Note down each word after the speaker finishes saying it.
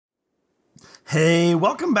Hey,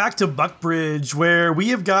 welcome back to Buckbridge, where we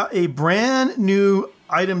have got a brand new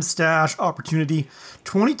item stash opportunity.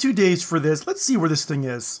 22 days for this. Let's see where this thing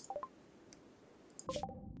is.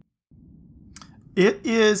 It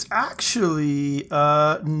is actually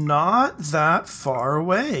not that far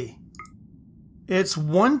away. It's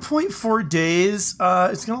 1.4 days.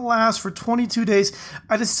 It's going to last for 22 days.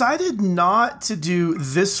 I decided not to do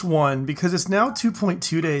this one because it's now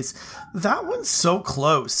 2.2 days. That one's so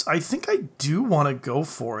close. I think I do want to go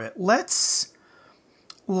for it. Let's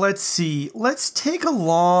see. Let's take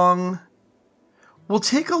along... We'll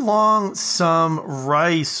take along some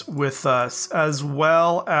rice with us, as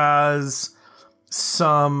well as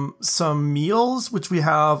some meals, which we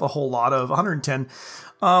have a whole lot of, 110.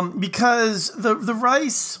 Because the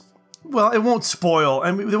rice, well, it won't spoil,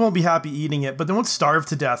 and they won't be happy eating it, but they won't starve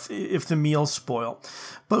to death if the meals spoil.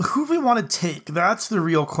 But who do we want to take? That's the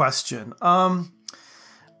real question.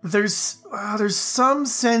 There's some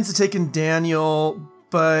sense of taking Daniel,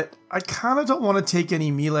 but I kind of don't want to take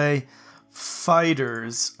any melee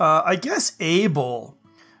fighters. I guess Abel.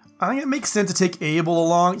 I think it makes sense to take Abel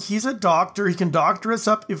along. He's a doctor. He can doctor us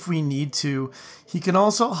up if we need to. He can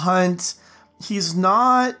also hunt. He's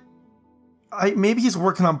not... maybe he's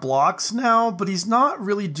working on blocks now, but he's not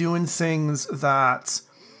really doing things that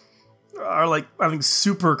are like, I think,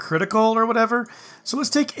 super critical or whatever. So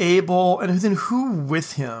let's take Abel, and then who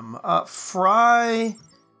with him? Fry...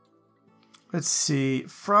 Let's see.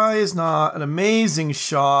 Fry is not an amazing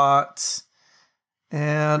shot.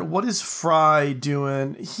 And what is Fry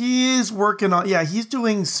doing? He's working on... Yeah, he's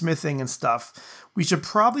doing smithing and stuff. We should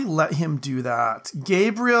probably let him do that.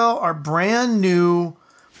 Gabriel, our brand new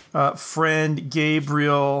friend,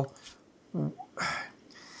 Gabriel.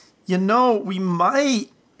 You know, we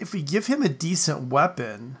might, if we give him a decent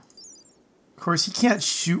weapon. Of course, he can't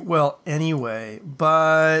shoot well anyway,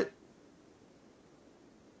 but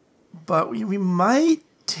we might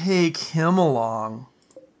take him along.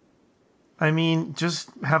 I mean, just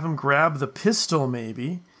have him grab the pistol,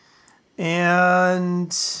 maybe.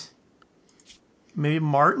 And... maybe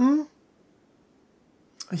Martin?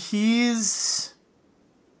 He's...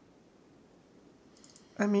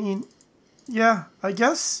 I mean, yeah, I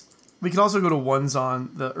guess we could also go to ones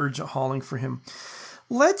on the urgent hauling for him.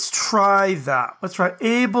 Let's try that. Let's try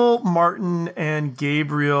Abel, Martin, and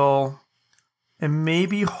Gabriel. And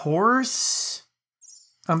maybe Horse?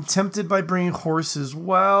 I'm tempted by bringing Horse as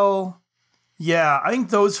well. Yeah, I think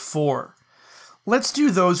those four. Let's do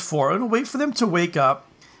those four. I'm going to wait for them to wake up.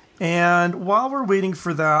 And while we're waiting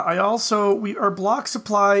for that, our block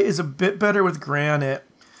supply is a bit better with granite.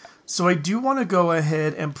 So I do want to go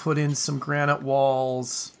ahead and put in some granite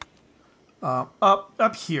walls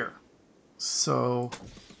up here. So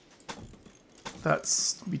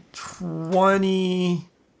that's be 20,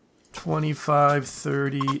 25,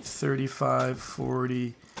 30, 35,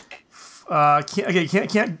 40.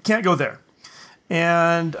 Can't go there.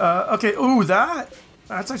 And okay, ooh, that's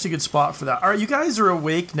actually a good spot for that. All right, you guys are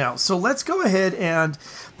awake now. So let's go ahead, and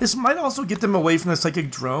this might also get them away from the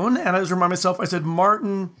psychic drone. And I just remind myself, I said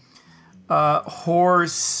Martin,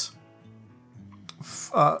 Horse,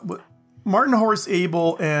 Martin, Horse,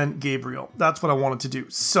 Abel, and Gabriel. That's what I wanted to do.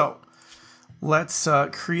 So let's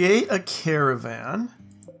create a caravan.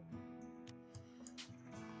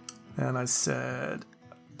 And I said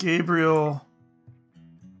Gabriel,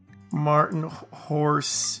 Martin,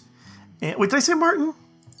 Horse, and wait, did I say Martin?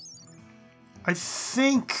 I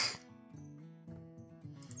think...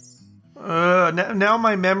 now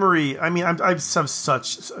my memory... I mean, I have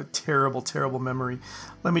such a terrible memory.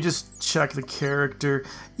 Let me just check the character.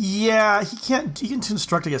 Yeah, he can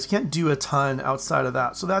construct, I guess. He can't do a ton outside of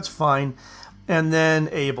that, so that's fine. And then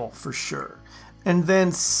Abel, for sure. And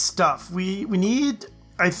then stuff. We need,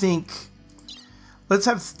 I think...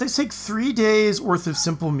 Let's take 3 days worth of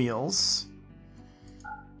simple meals.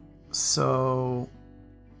 So,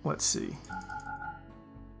 let's see.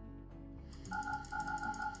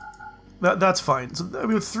 That's fine. So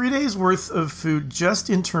we have 3 days worth of food just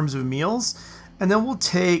in terms of meals, and then we'll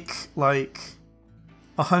take like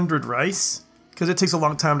 100 rice because it takes a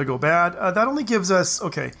long time to go bad. That only gives us,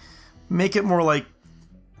 okay, make it more like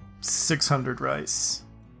 600 rice.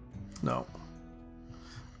 No.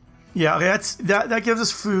 Yeah, that gives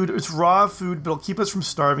us food. It's raw food, but it'll keep us from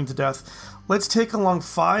starving to death. Let's take along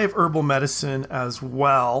 5 herbal medicine as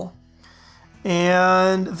well.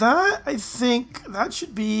 And that, I think, that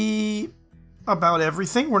should be about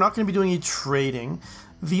everything. We're not going to be doing any trading.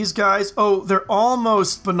 These guys, oh, they're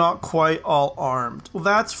almost, but not quite all armed. Well,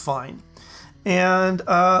 that's fine. And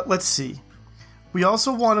let's see. We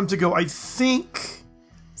also want them to go, I think,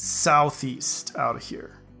 southeast out of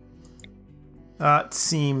here. That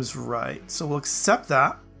seems right. So we'll accept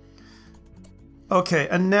that. Okay,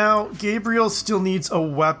 and now Gabriel still needs a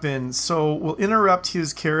weapon, so we'll interrupt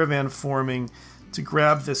his caravan forming to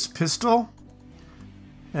grab this pistol.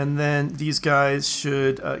 And then these guys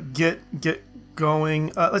should get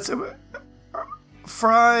going. Let's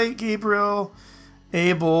Fry, Gabriel,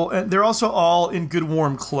 Abel, and they're also all in good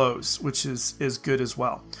warm clothes, which is good as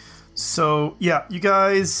well. So yeah, you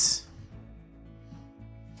guys.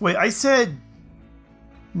 Wait, I said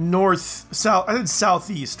north, south. I said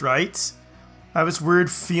southeast, right? I have this weird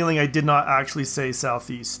feeling I did not actually say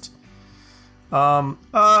southeast.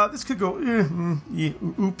 This could go.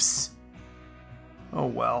 Oops. Oh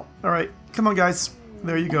well. All right, come on, guys.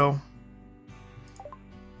 There you go.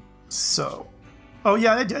 So, oh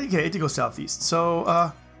yeah, okay, it did go southeast.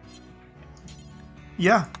 So,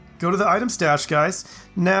 yeah, go to the item stash, guys.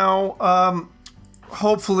 Now,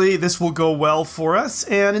 hopefully this will go well for us.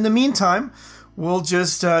 And in the meantime, we'll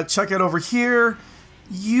just check out over here.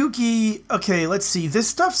 Yugi, okay, let's see. This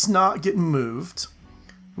stuff's not getting moved,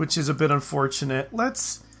 which is a bit unfortunate.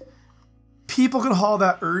 People can haul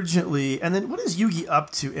that urgently. And then what is Yugi up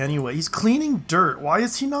to anyway? He's cleaning dirt. Why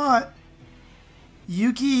is he not?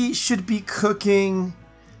 Yugi should be cooking.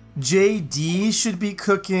 JD should be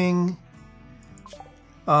cooking.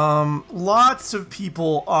 Lots of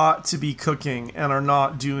people ought to be cooking and are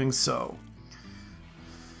not doing so.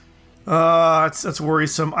 That's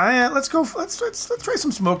worrisome. Let's try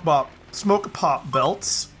some smoke pop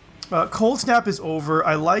belts. Cold snap is over.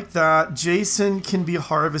 I like that. Jason can be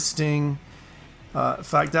harvesting. In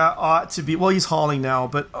fact, that ought to be, well, he's hauling now,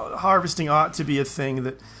 but harvesting ought to be a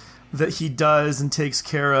thing that he does and takes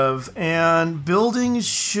care of. And building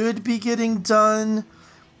should be getting done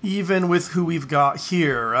even with who we've got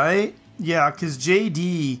here, right? Yeah, because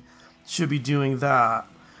JD should be doing that.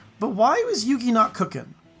 But why was Yugi not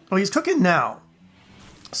cooking? Oh, he's cooking now.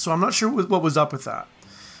 So I'm not sure what was up with that.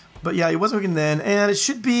 But yeah, he wasn't cooking then. And it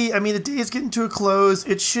should be, I mean, the day is getting to a close.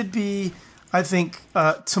 It should be, I think,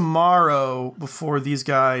 tomorrow before these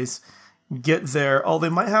guys get there. Oh, they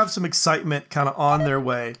might have some excitement kind of on their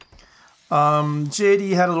way.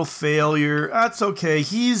 JD had a little failure. That's okay.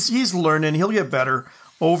 He's learning. He'll get better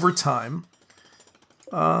over time.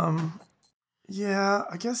 Yeah,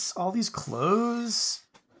 I guess all these clothes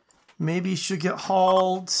maybe should get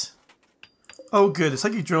hauled. Oh, good. The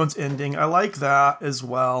psychic drone's ending. I like that as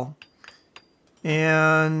well.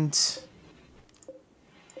 And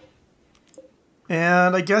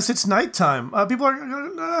I guess it's nighttime. People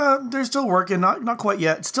are they're still working. Not quite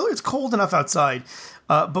yet. It's cold enough outside.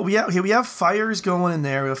 But we have fires going in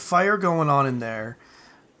there. We have fire going on in there.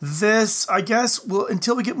 This, I guess,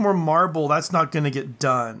 until we get more marble, that's not going to get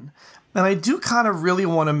done. And I do kind of really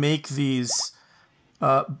want to make these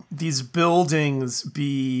buildings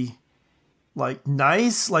be like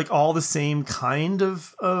nice, like all the same kind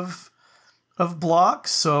of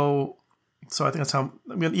blocks. So I think that's how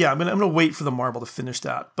I'm gonna wait for the marble to finish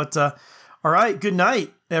that. But all right, good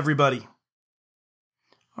night, everybody.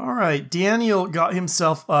 All right, Daniel got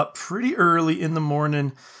himself up pretty early in the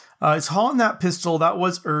morning. He's hauling that pistol. That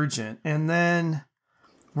was urgent. And then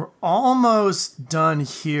we're almost done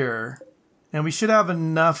here. And we should have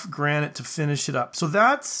enough granite to finish it up. So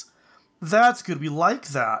that's good. We like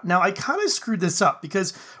that. Now, I kind of screwed this up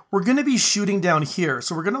because we're going to be shooting down here.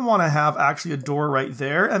 So we're going to want to have actually a door right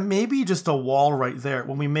there and maybe just a wall right there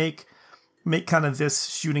when we make kind of this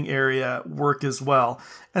shooting area work as well.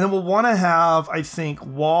 And then we'll want to have, I think,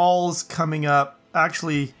 walls coming up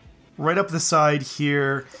actually right up the side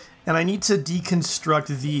here. And I need to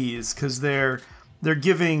deconstruct these because they're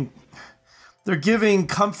giving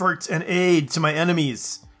comfort and aid to my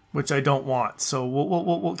enemies, which I don't want. So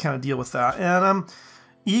we'll kind of deal with that. And I'm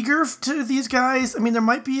eager to these guys. I mean, there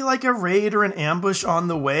might be like a raid or an ambush on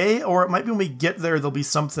the way, or it might be when we get there, there'll be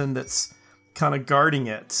something that's kind of guarding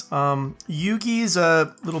it. Yugi's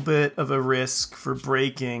a little bit of a risk for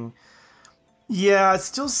breaking. Yeah, it's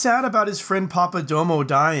still sad about his friend Papadomo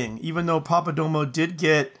dying, even though Papadomo did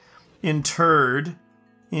get interred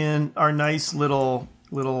in our nice little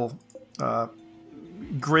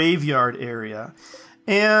graveyard area.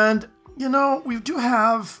 And, you know, we do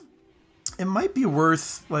have, it might be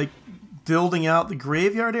worth, like, building out the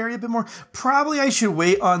graveyard area a bit more. Probably I should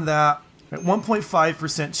wait on that at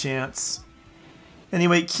 1.5% chance.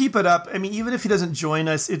 Anyway, keep it up. I mean, even if he doesn't join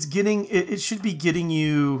us, it should be getting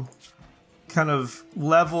you kind of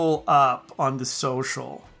level up on the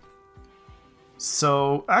social.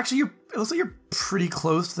 So, actually, it looks like you're pretty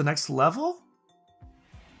close to the next level.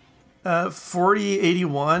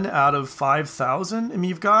 4081 out of 5,000. I mean,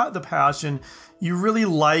 you've got the passion. You really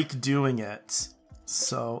like doing it.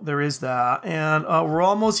 So there is that. And we're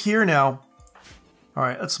almost here now. All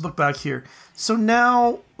right, let's look back here. So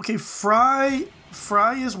now, okay, Fry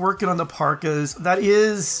is working on the parkas. That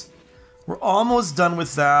is, we're almost done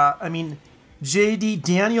with that. I mean, JD,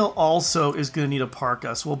 Daniel also is going to need a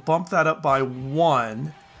parka. So we'll bump that up by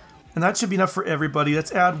 1. And that should be enough for everybody.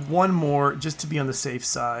 Let's add 1 more just to be on the safe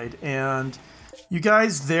side. And you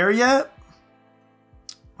guys there yet?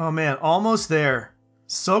 Oh man, almost there.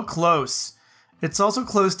 So close. It's also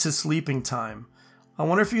close to sleeping time. I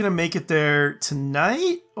wonder if you're going to make it there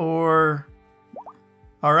tonight or...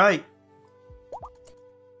 All right.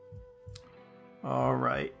 All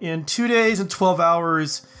right. In 2 days and 12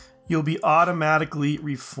 hours, you'll be automatically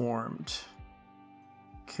reformed.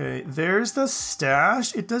 Okay, there's the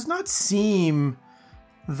stash. It does not seem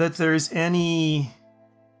that there's any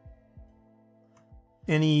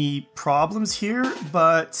problems here,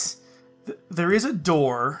 but there is a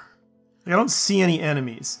door. I don't see any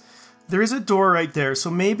enemies. There is a door right there.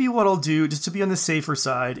 So maybe what I'll do, just to be on the safer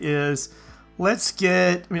side, is let's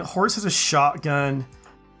get... I mean, Horse has a shotgun,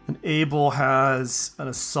 and Abel has an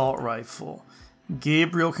assault rifle.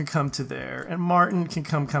 Gabriel can come to there, and Martin can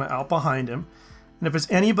come kind of out behind him. And if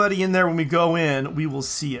there's anybody in there when we go in, we will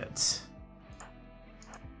see it.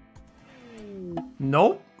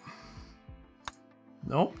 Nope.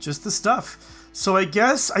 Nope, just the stuff. So I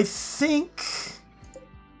think...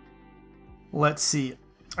 Let's see.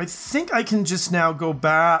 I think I can just now go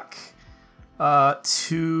back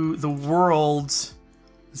to the world.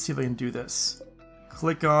 Let's see if I can do this.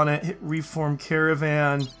 Click on it, hit Reform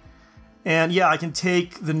Caravan. And yeah, I can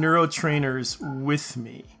take the neurotrainers with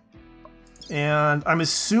me. And I'm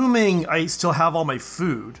assuming I still have all my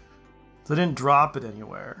food. So I didn't drop it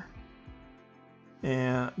anywhere.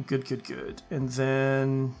 And good, good, good. And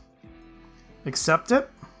then accept it.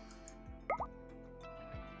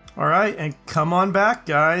 All right, and come on back,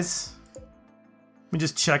 guys. Let me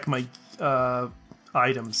just check my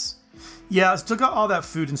items. Yeah, I still got all that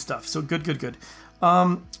food and stuff. So good, good, good.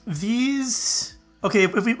 These... Okay,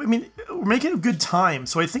 I mean, we're making a good time.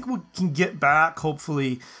 So I think we can get back,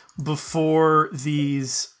 hopefully, before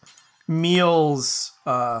these meals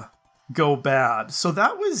go bad. So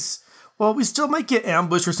that was... Well, we still might get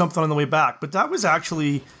ambushed or something on the way back, but that was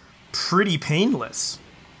actually pretty painless.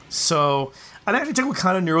 So... I'd actually check what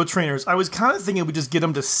kind of neurotrainers. I was kind of thinking we'd just get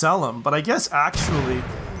them to sell them, but I guess actually...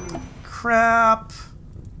 Crap.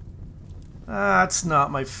 That's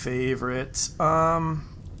not my favorite. You're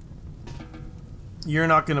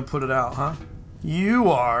not going to put it out, huh?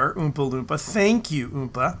 You are, Oompa Loompa. Thank you,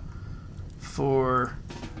 Oompa, for...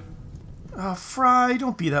 Fry,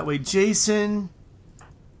 don't be that way. Jason.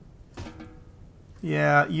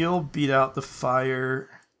 Yeah, you'll beat out the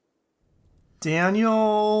fire.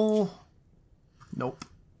 Daniel... Nope.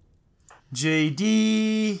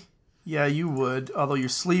 JD, yeah, you would, although you're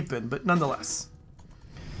sleeping, but nonetheless.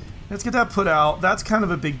 Let's get that put out. That's kind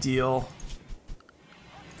of a big deal.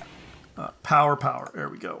 Power. There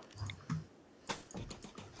we go.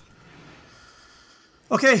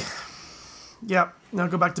 Okay. Yeah, now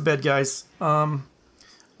go back to bed, guys. Oh,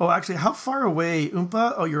 actually, how far away,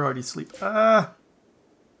 Oompa? Oh, you're already asleep. You're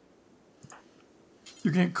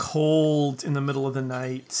getting cold in the middle of the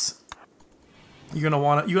night. You're gonna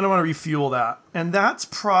want to refuel that, and that's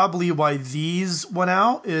probably why these went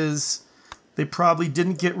out. Is they probably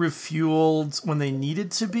didn't get refueled when they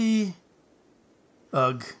needed to be.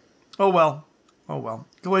 Ugh. Oh well. Oh well.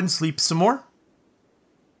 Go ahead and sleep some more.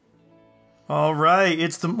 All right,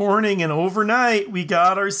 it's the morning, and overnight we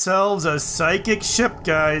got ourselves a psychic ship,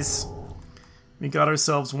 guys. We got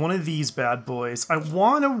ourselves one of these bad boys. I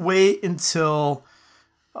want to wait until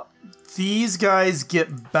these guys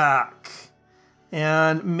get back.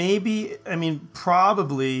 And maybe, I mean,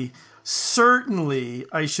 probably, certainly,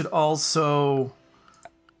 I should also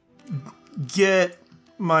get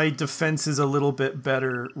my defenses a little bit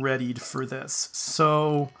better readied for this.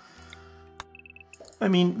 So, I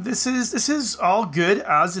mean, this is all good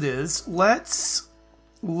as it is. Let's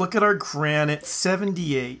look at our granite,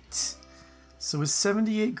 78. So with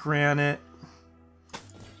 78 granite,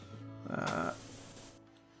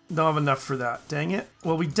 don't have enough for that, dang it.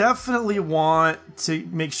 Well, we definitely want to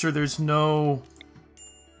make sure there's no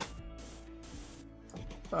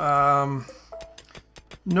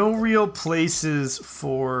real places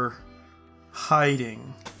for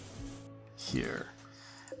hiding here.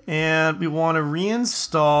 And we want to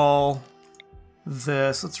reinstall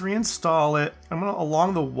this. Let's reinstall it. I'm gonna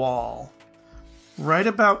along the wall. Right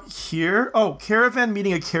about here. Oh, caravan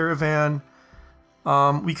meeting a caravan.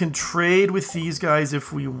 We can trade with these guys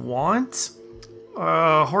if we want.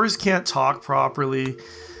 Horse can't talk properly.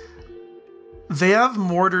 they have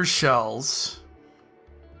mortar shells,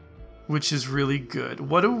 which is really good.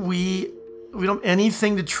 What do we don't have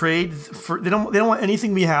anything to trade for. They don't want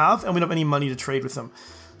anything we have, and we don't have any money to trade with them.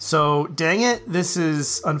 So dang it, this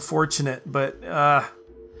is unfortunate, but all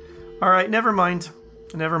right, never mind.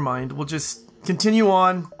 Never mind. We'll just continue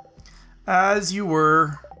on as you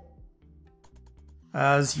were.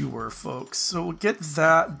 As you were, folks. So we'll get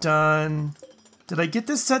that done. Did I get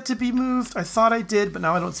this set to be moved? I thought I did, but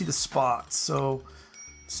now I don't see the spots. So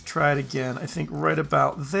let's try it again. I think right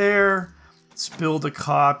about there. Let's build a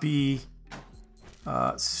copy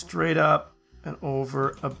straight up and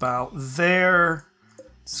over about there.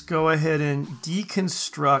 Let's go ahead and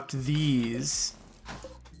deconstruct these.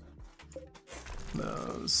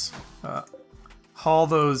 Those. Haul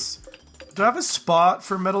those. Do I have a spot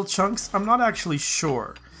for metal chunks? I'm not actually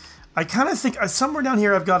sure. I kind of think somewhere down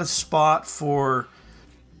here I've got a spot for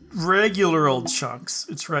regular old chunks.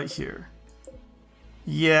 It's right here.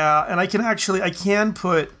 Yeah, and I can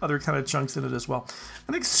put other kind of chunks in it as well.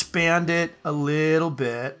 And expand it a little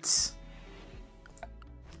bit.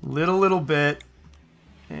 Little bit.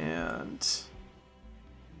 And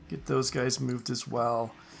get those guys moved as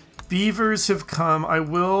well. Beavers have come. I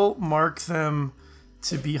will mark them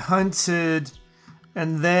to be hunted,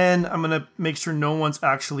 and then I'm gonna make sure no one's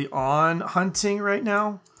actually on hunting right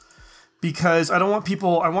now, because I don't want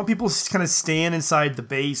people. I want people kind of staying inside the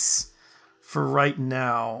base for right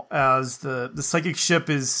now, as the psychic ship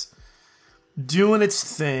is doing its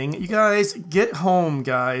thing. You guys get home,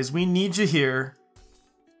 guys. We need you here.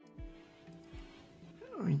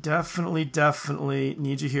 We definitely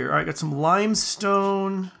need you here. All right, got some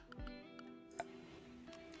limestone.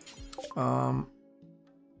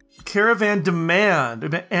 Caravan demand.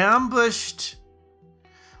 They've been ambushed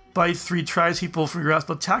by 3 tribespeople from your house,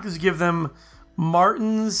 but attackers give them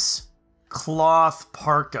Martin's cloth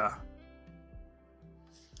parka.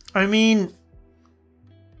 I mean,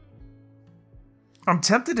 I'm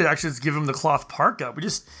tempted to actually just give him the cloth parka.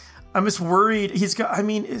 I'm just worried. He's got, I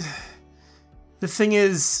mean, the thing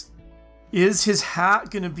is his hat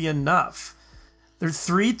going to be enough? They're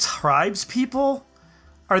 3 tribespeople?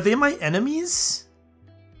 Are they my enemies?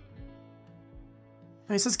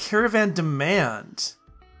 And it says caravan demand.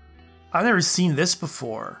 I've never seen this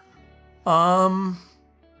before. I'm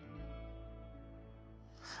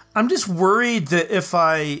just worried that if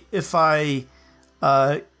I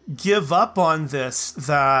give up on this,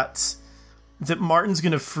 that Martin's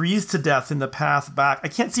gonna freeze to death in the path back. I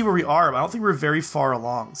can't see where we are, but I don't think we're very far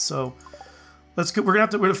along. So let's go. We're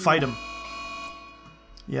gonna fight him.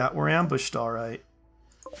 Yeah, we're ambushed. All right.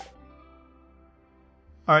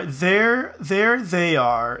 All right, there they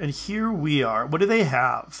are, and here we are. What do they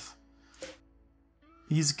have?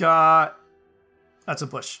 He's got... That's a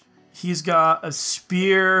bush. He's got a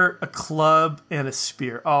spear, a club, and a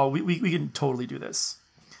spear. Oh, we can totally do this.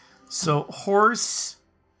 So, horse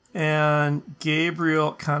and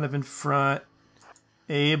Gabriel kind of in front.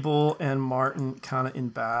 Abel and Martin kind of in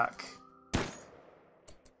back.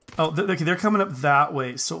 Oh, they're coming up that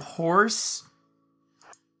way. So, horse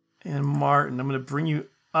and Martin. I'm going to bring you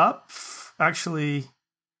up. Actually,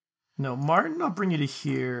 no, Martin, I'll bring you to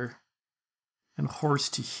here. And horse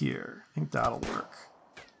to here. I think that'll work.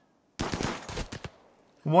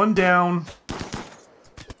 1 down.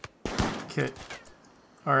 Okay.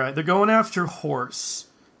 Alright, they're going after horse.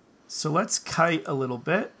 So let's kite a little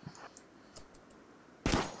bit.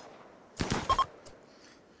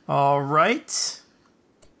 Alright.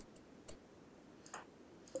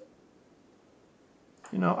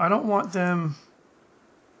 You know, I don't want them...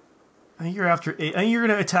 I think you're after... I think you're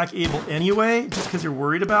going to attack Abel anyway, just because you're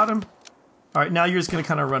worried about him. Alright, now you're just going to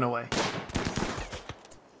kind of run away.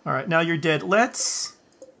 Alright, now you're dead. Let's...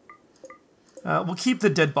 we'll keep the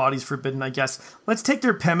dead bodies forbidden, I guess. Let's take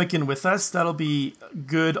their pemmican with us. That'll be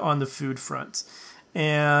good on the food front.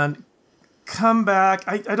 And come back.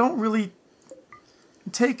 I don't really...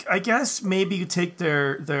 take... I guess maybe you take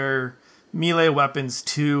their melee weapons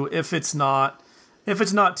too, if it's not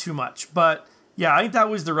too much. But yeah, I think that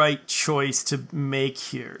was the right choice to make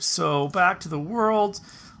here. So back to the world.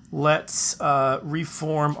 Let's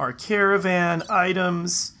reform our caravan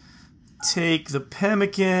items. Take the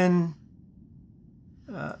pemmican,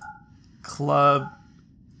 club,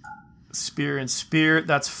 spear and spear.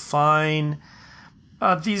 That's fine.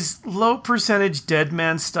 These low percentage dead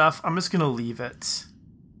man stuff, I'm just gonna leave it.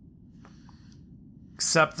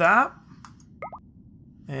 Accept that.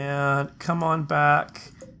 And come on back.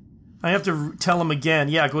 I have to tell them again,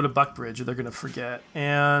 yeah, go to Buckbridge or they're gonna forget.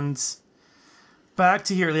 And back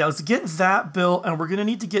to here. Yeah, let's get that built, and we're gonna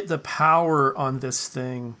need to get the power on this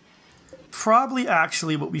thing probably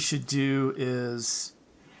actually what we should do is,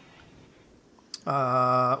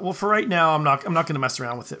 well, for right now, I'm not going to mess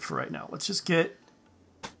around with it for right now. Let's just get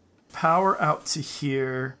power out to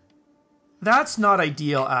here. That's not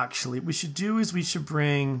ideal, actually. What we should do is we should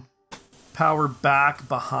bring power back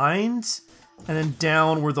behind and then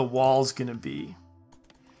down where the wall's going to be.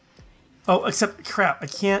 Oh, except, crap, I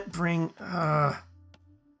can't bring,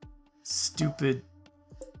 stupid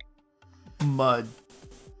mud.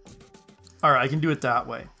 All right, I can do it that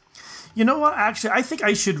way. You know what? Actually, I think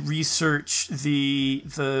I should research the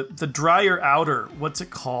dryer outer. What's it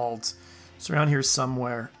called? It's around here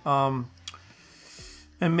somewhere. And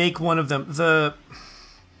make one of them. The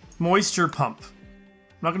moisture pump.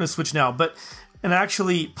 I'm not going to switch now, but and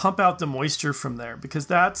actually pump out the moisture from there, because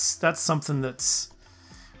that's something that's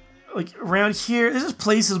like around here. There's just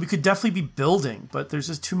places we could definitely be building, but there's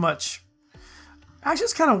just too much. Actually,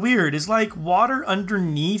 it's kind of weird. It's like water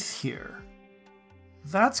underneath here.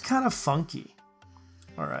 That's kind of funky.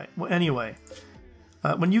 All right. Well, anyway,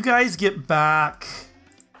 when you guys get back,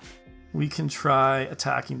 we can try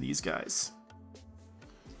attacking these guys.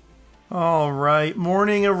 All right.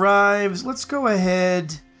 Morning arrives. Let's go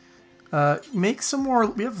ahead. Make some more.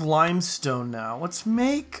 We have limestone now. Let's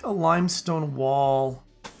make a limestone wall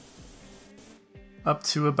up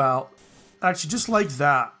to about, actually just like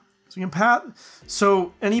that. So we can path.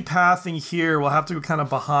 So any pathing here will have to go kind of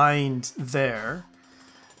behind there.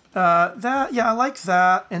 Yeah, I like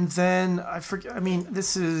that. And then I forget, I mean,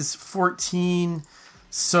 this is 14.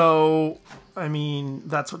 So, I mean,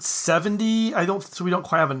 that's what, 70? So we don't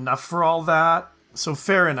quite have enough for all that. So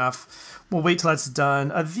fair enough. We'll wait till that's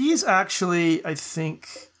done. These actually, I think,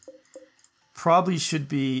 probably should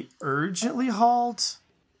be urgently hauled.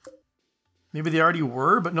 Maybe they already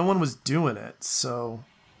were, but no one was doing it. So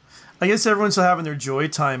I guess everyone's still having their joy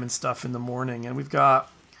time and stuff in the morning. And we've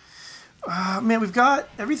got, man,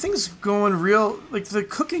 everything's going real, like the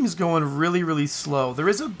cooking's going really, really slow. There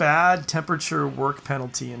is a bad temperature work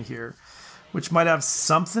penalty in here, which might have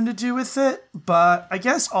something to do with it. But I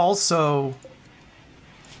guess also,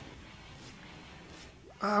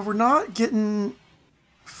 we're not getting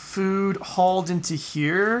food hauled into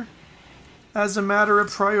here as a matter of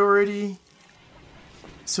priority.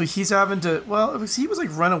 So he's having to, well, he was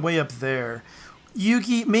like run away up there.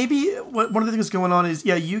 Yugi, maybe one of the things going on is,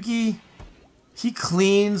 yeah, Yugi, he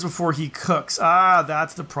cleans before he cooks. Ah,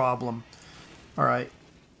 that's the problem. All right.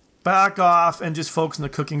 Back off and just focus on the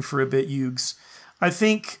cooking for a bit, Yugs. I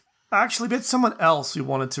think, actually, it's someone else we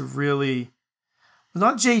wanted to really,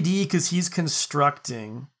 not JD because he's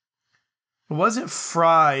constructing. It wasn't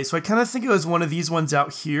Fry, so I kind of think it was one of these ones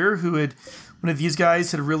out here who had, one of these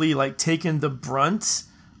guys had really like taken the brunt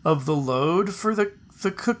of the load for the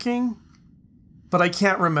cooking. But I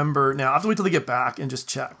can't remember now. I have to wait till they get back and just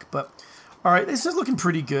check. But all right, this is looking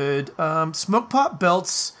pretty good. Smoke pot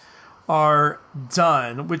belts are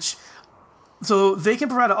done, so they can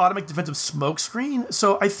provide an automatic defensive smoke screen.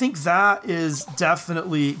 So I think that is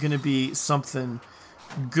definitely going to be something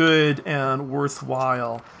good and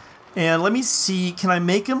worthwhile. And let me see, can I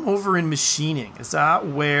make them over in machining? Is that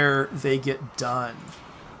where they get done?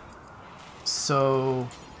 So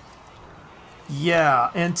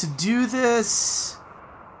yeah, and to do this,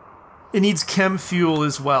 it needs chem fuel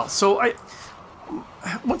as well. So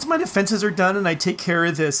once my defenses are done and I take care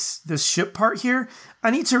of this ship part here, I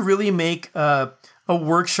need to really make a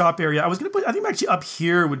workshop area. I was gonna put, I think actually up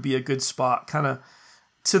here would be a good spot, kind of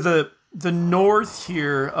to the north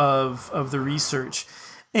here of the research.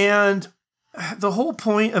 And the whole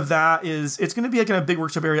point of that is it's going to be like in a big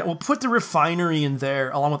workshop area. We'll put the refinery in there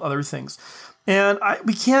along with other things. And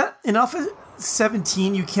we can't, in Alpha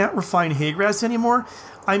 17, you can't refine hay grass anymore.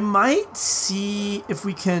 I might see if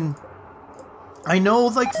we can, I know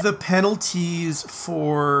like the penalties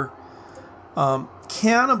for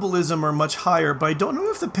cannibalism are much higher, but I don't know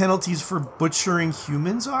if the penalties for butchering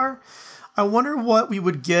humans are. I wonder what we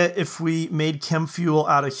would get if we made chem fuel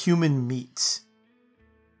out of human meat.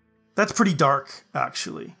 That's pretty dark,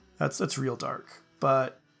 actually. That's real dark.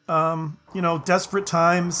 But, you know, desperate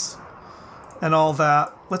times and all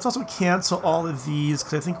that. Let's also cancel all of these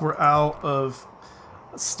because I think we're out of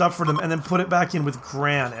stuff for them, and then put it back in with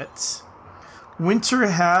granite. Winter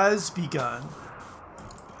has begun.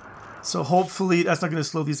 So hopefully that's not going to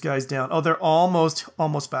slow these guys down. Oh, they're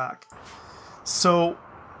almost back. So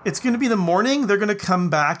it's going to be the morning. They're going to come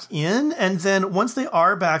back in, and then once they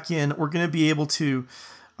are back in, we're going to be able to,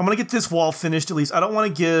 I'm going to get this wall finished at least. I don't want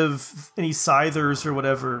to give any scythers or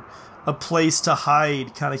whatever a place to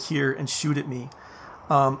hide kind of here and shoot at me.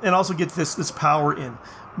 And also get this power in.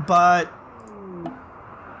 But,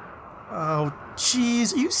 oh,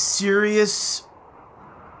 Jeez, are you serious?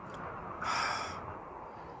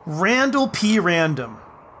 Randall P. Random.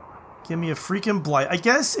 Give me a freaking blight. I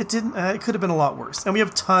guess it didn't, it could have been a lot worse. And we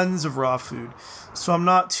have tons of raw food, so I'm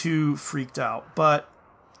not too freaked out. But,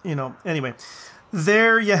 you know, anyway,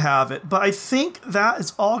 there you have it. But I think that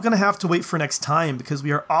is all going to have to wait for next time because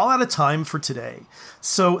we are all out of time for today.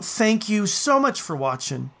 So thank you so much for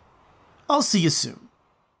watching. I'll see you soon.